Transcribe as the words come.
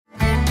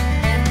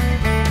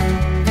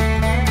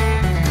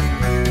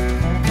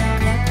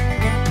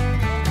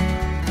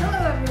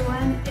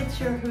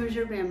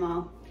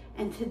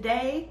And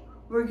today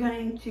we're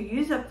going to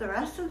use up the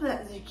rest of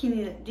that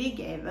zucchini that Dee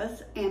gave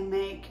us and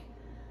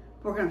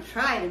we're going to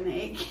try to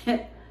make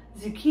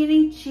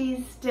zucchini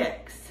cheese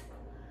sticks.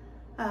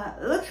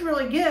 It looks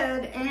really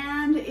good,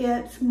 and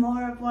it's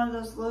more of one of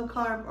those low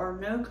carb or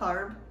no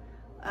carb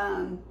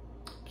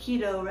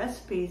keto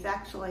recipes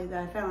actually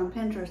that I found on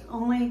Pinterest,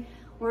 only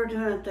we're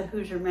doing it the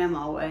Hoosier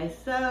Mammaw way,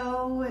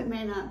 so it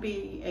may not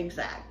be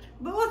exact,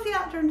 but we'll see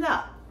how it turns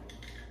out.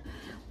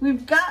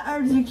 We've got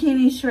our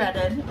zucchini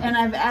shredded, and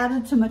I've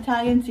added some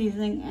Italian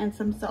seasoning and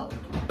some salt.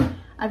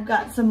 I've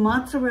got some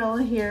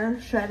mozzarella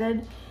here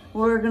shredded.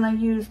 We're gonna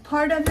use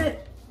part of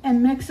it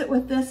and mix it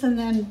with this and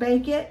then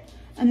bake it,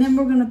 and then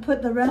we're gonna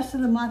put the rest of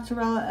the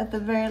mozzarella at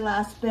the very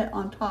last bit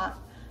on top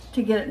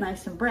to get it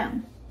nice and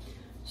brown.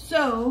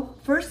 So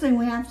first thing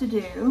we have to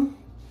do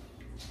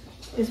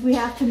is we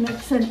have to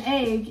mix an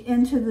egg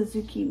into the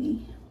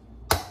zucchini.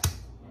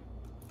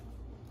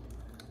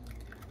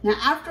 Now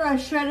after I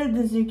shredded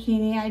the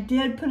zucchini, I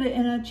did put it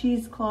in a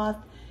cheesecloth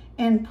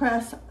and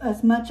press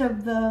as much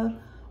of the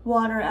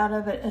water out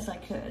of it as I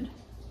could.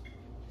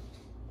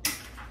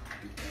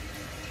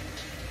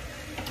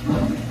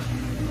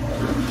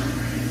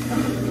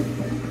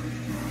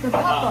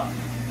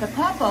 The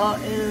papa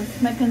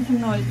is making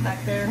some noise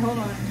back there. Hold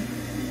on.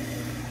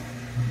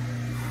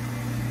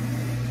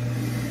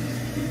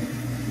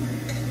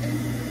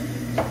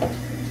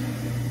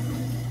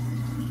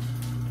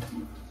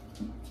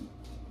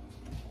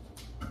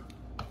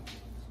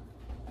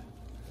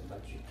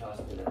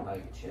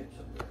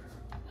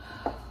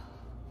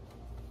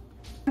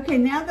 Okay,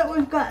 now that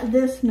we've got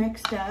this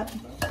mixed up,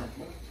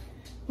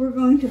 we're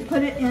going to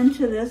put it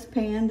into this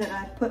pan that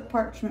I put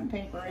parchment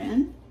paper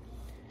in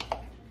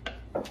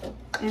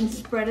and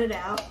spread it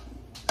out.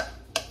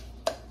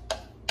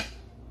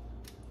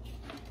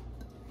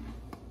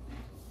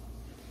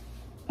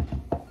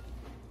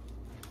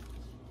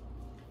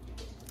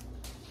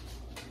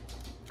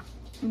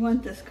 We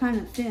want this kind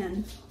of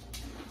thin.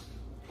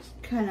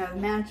 Just kind of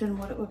imagine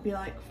what it would be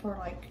like for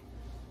like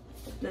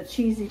the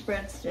cheesy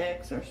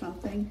breadsticks or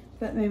something,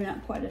 but maybe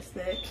not quite as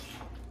thick.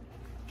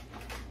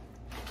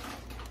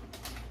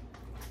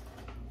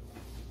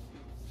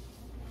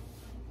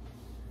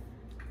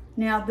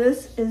 Now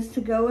this is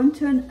to go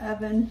into an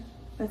oven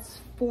that's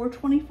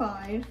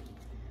 425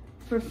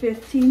 for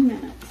 15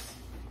 minutes.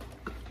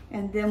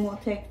 And then we'll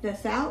take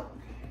this out.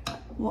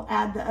 We'll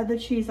add the other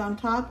cheese on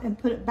top and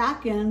put it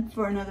back in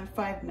for another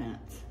 5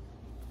 minutes.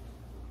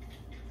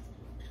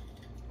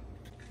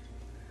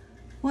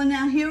 Well,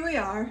 now here we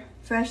are,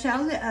 fresh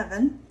out of the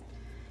oven,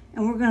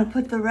 and we're going to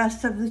put the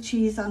rest of the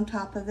cheese on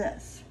top of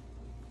this.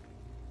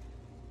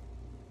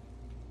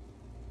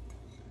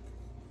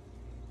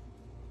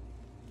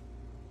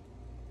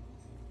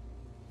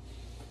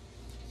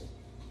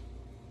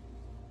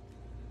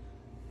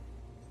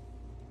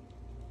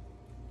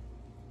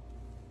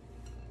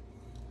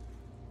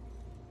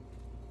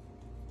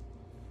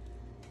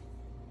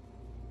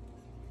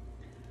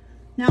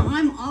 Now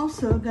I'm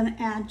also going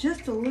to add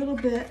just a little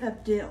bit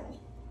of dill.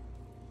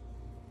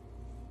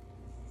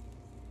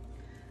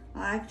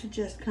 I like to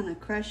just kind of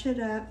crush it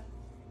up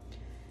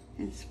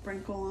and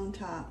sprinkle on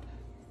top.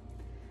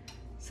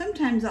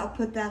 Sometimes I'll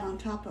put that on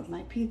top of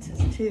my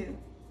pizzas too.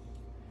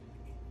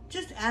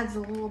 Just adds a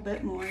little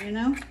bit more, you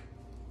know.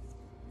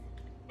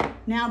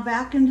 Now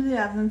back into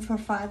the oven for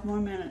 5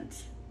 more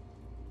minutes.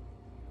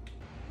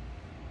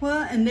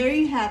 Well, and there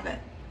you have it.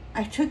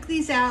 I took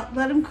these out,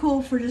 let them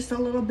cool for just a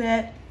little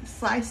bit,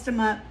 sliced them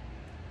up,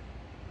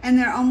 and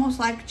they're almost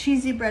like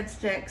cheesy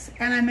breadsticks.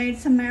 And I made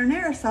some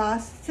marinara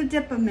sauce to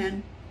dip them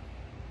in.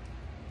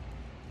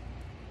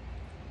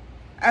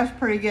 That's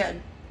pretty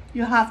good.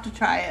 You'll have to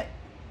try it.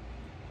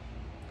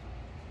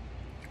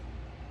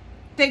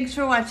 Thanks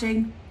for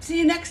watching. See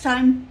you next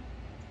time.